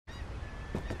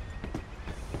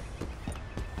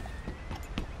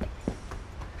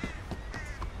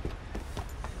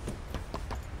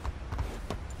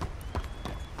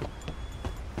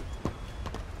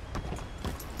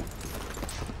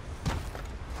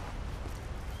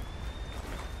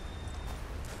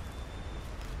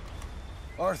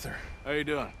Arthur. How you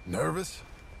doing? Nervous?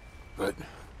 But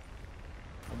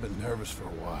I've been nervous for a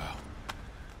while.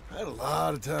 I had a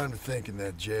lot of time to think in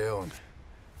that jail, and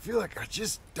I feel like I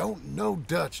just don't know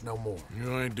Dutch no more.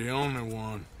 You ain't the only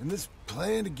one. And this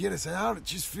plan to get us out, it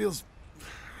just feels...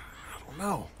 I don't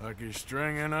know. Like he's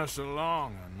stringing us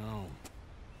along, I know.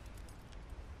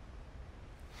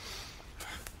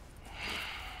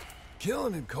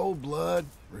 Killing in cold blood,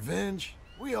 revenge,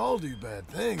 we all do bad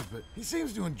things, but he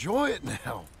seems to enjoy it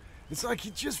now. It's like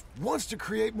he just wants to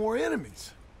create more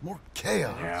enemies, more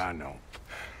chaos. Yeah, I know.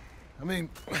 I mean,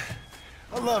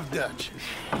 I love Dutch.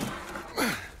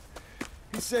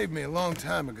 He saved me a long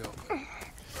time ago.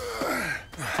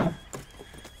 I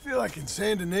feel like in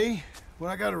Saint Denis, when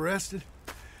I got arrested,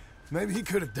 maybe he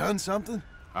could have done something.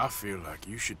 I feel like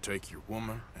you should take your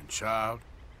woman and child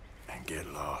and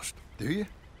get lost. Do you?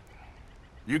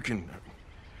 You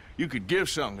could give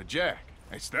something to Jack.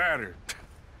 It's that or...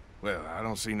 Well, I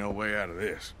don't see no way out of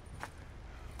this.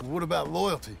 What about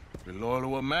loyalty? Be loyal to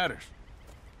what matters.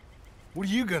 What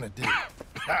are you gonna do?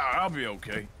 I'll be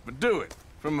okay, but do it,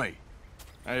 for me.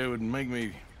 It would make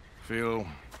me feel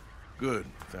good,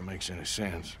 if that makes any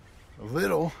sense. A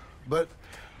little, but...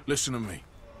 Listen to me.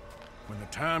 When the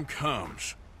time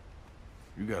comes,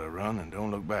 you gotta run and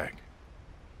don't look back.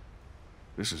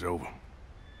 This is over.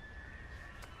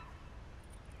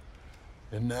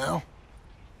 And now?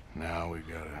 Now we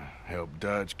gotta help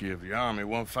Dutch give the army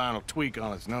one final tweak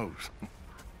on its nose.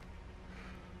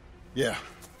 Yeah,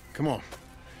 come on.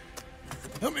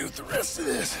 Help me with the rest of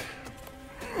this.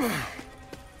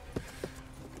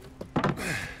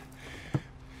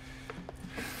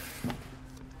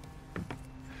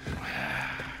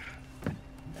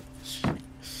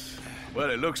 Well,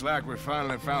 it looks like we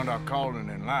finally found our calling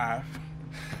in life.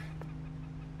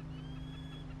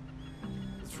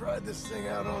 Let's ride this thing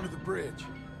out onto the bridge.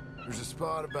 There's a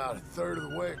spot about a third of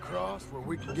the way across where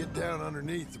we can get down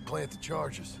underneath to plant the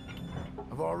charges.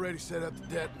 I've already set up the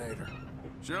detonator.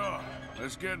 Sure,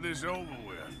 let's get this over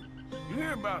with. You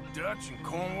hear about Dutch and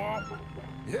Cornwall?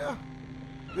 Yeah,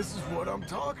 this is what I'm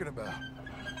talking about.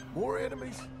 More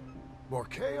enemies, more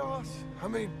chaos. I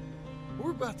mean,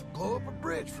 we're about to blow up a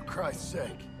bridge, for Christ's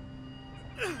sake.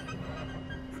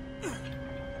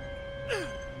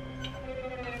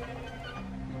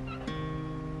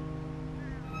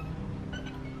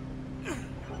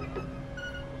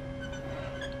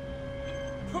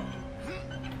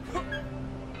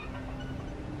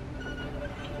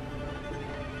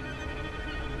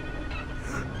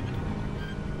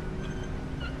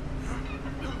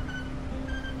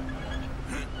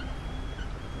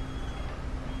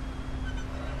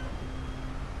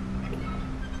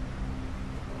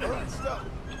 All right, stop.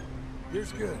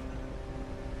 Here's good.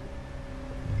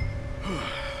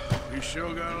 We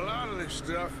sure got a lot of this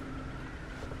stuff.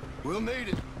 We'll need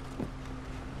it.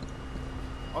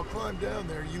 I'll climb down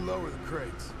there, you lower the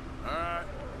crates. All right,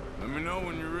 let me know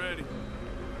when you're ready.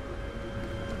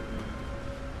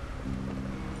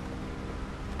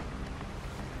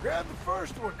 Grab the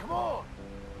first one, come on!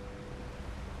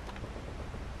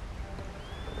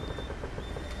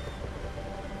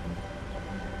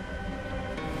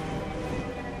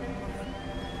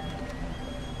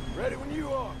 Ready when you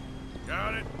are.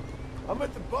 Got it? I'm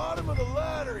at the bottom of the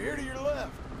ladder, here to your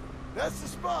left. That's the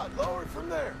spot, lower it from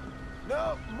there.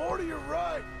 No, more to your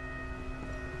right.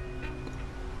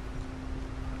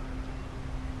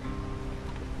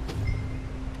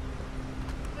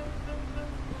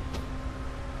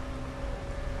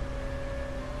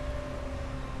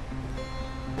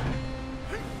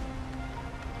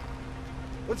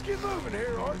 Let's get moving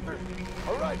here, Arthur.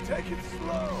 All right, take it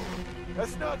slow.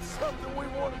 That's not something we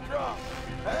want to drop.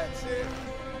 That's it.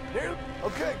 Here?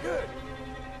 Okay, good.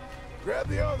 Grab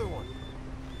the other one.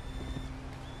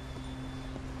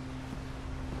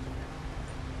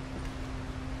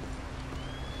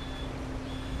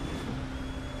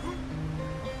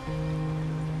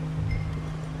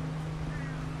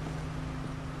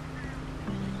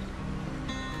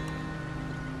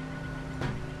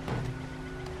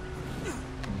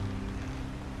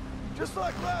 Just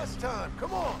like last time,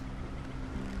 come on.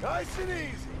 Nice and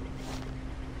easy.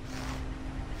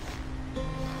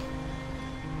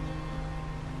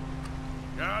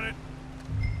 Got it?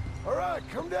 All right,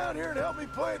 come down here and help me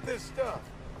plant this stuff.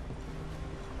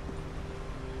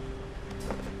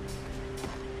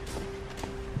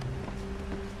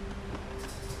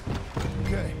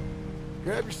 Okay,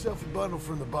 grab yourself a bundle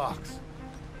from the box.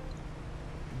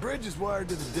 The bridge is wired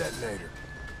to the detonator.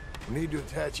 We need to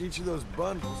attach each of those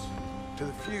bundles to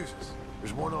the fuses.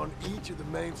 There's one on each of the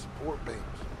main support beams.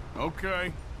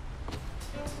 Okay.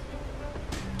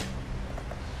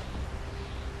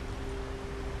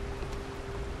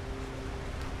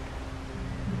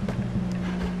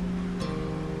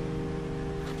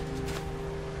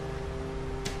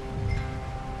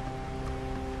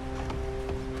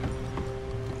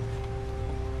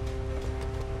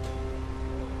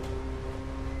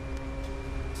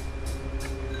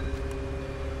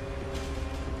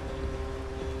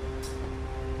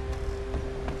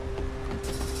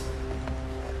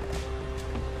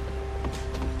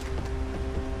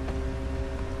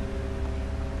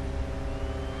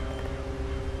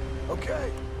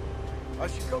 Okay. I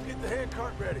should go get the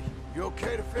handcart ready. You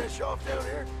okay to finish off down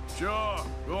here? Sure.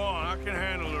 Go on. I can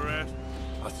handle the rest.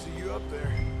 I'll see you up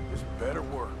there. There's better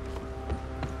work.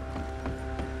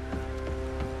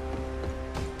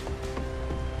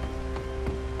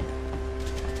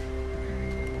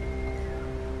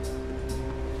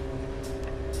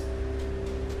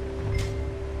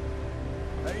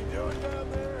 How you doing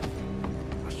down there?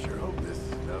 I sure hope this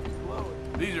is enough to blow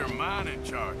it. These are mining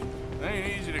charges. They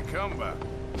ain't easy to come by.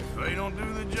 If they don't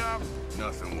do the job,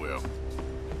 nothing will.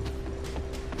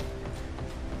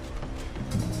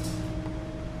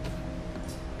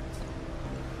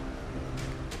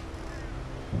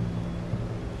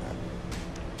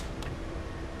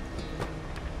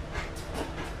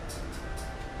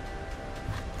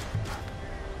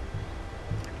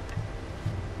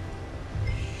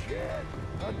 Shit!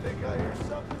 I think I hear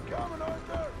something coming,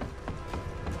 Arthur!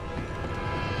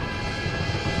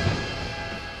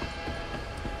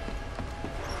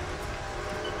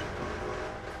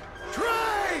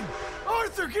 Train!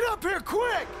 Arthur, get up here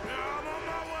quick! I'm on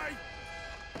my way.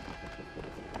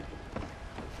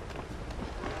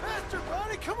 Faster,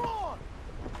 buddy, come on!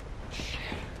 Shit.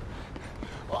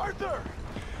 Arthur!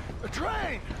 A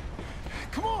train!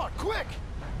 Come on, quick!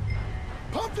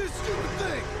 Pump this stupid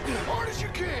thing! As hard as you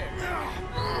can!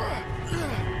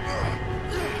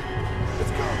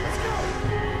 Let's go, let's go!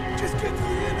 Just get to the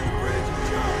end of the bridge and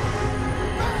jump!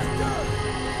 Faster!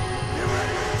 Get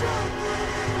ready to jump!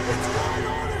 It's right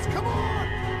on us, come on!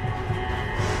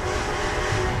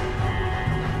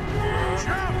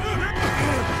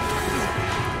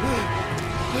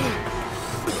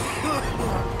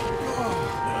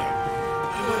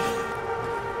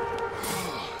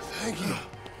 Thank you.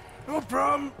 No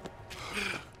problem.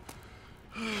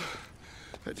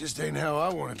 That just ain't how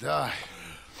I want to die.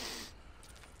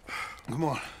 Come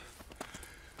on.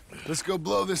 Let's go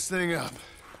blow this thing up.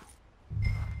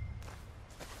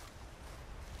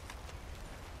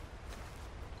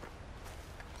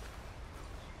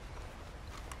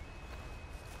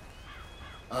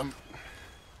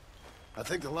 I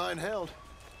think the line held.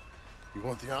 You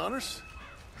want the honors?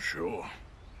 Sure.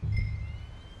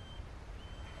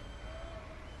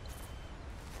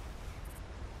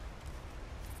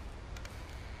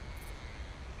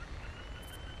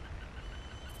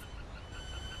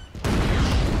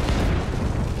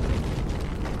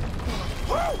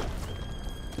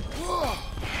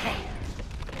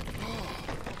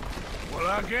 Well,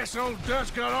 I guess old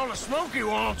Dutch got all the smoke he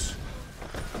wants.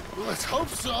 Well, let's hope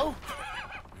so.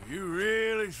 You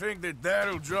really think that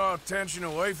that'll draw attention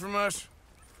away from us?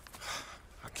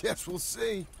 I guess we'll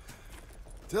see.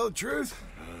 Tell the truth,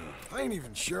 I ain't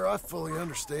even sure I fully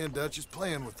understand Dutch's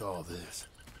plan with all this.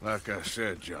 Like I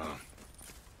said, John,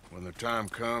 when the time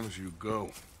comes, you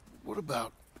go. What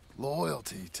about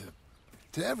loyalty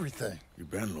to everything?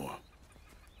 You've been loyal.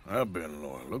 I've been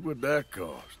loyal. Look what that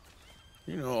cost.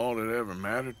 You know, all that ever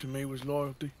mattered to me was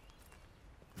loyalty.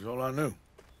 It was all I knew.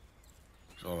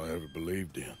 It's all I ever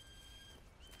believed in.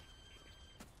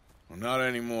 Well, not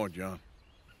anymore, John.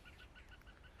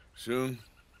 Soon,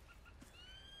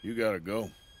 you gotta go.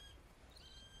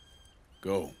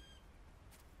 Go.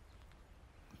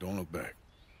 Don't look back.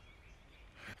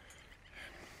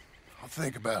 I'll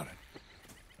think about it.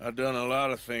 I've done a lot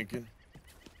of thinking.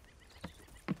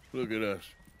 Look at us.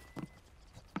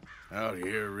 Out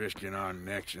here risking our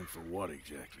necks, and for what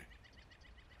exactly?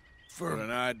 For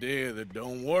an idea that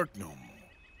don't work no more.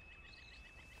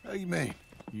 How you mean?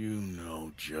 You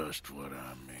know just what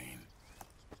I mean.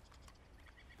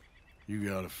 You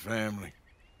got a family.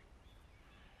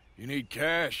 You need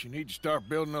cash. You need to start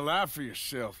building a life for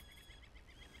yourself.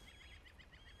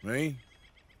 Me?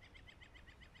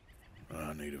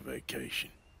 I need a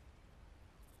vacation.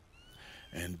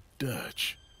 And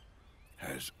Dutch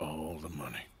has all the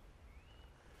money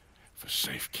for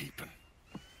safekeeping.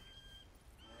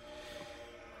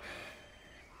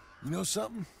 You know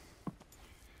something?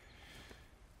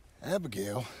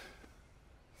 Abigail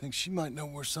thinks she might know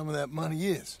where some of that money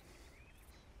is.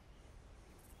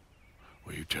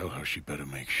 Well, you tell her she better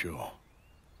make sure.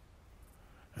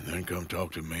 And then come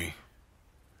talk to me.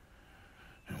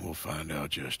 And we'll find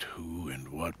out just who and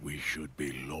what we should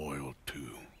be loyal to.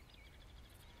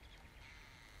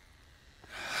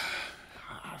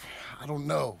 I don't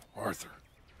know, Arthur.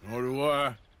 Nor do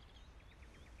I.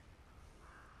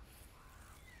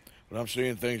 But I'm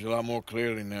seeing things a lot more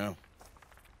clearly now.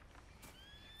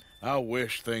 I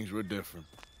wish things were different.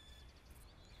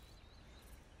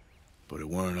 But it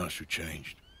weren't us who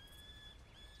changed.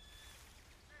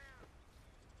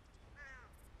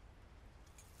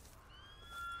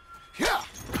 Yeah!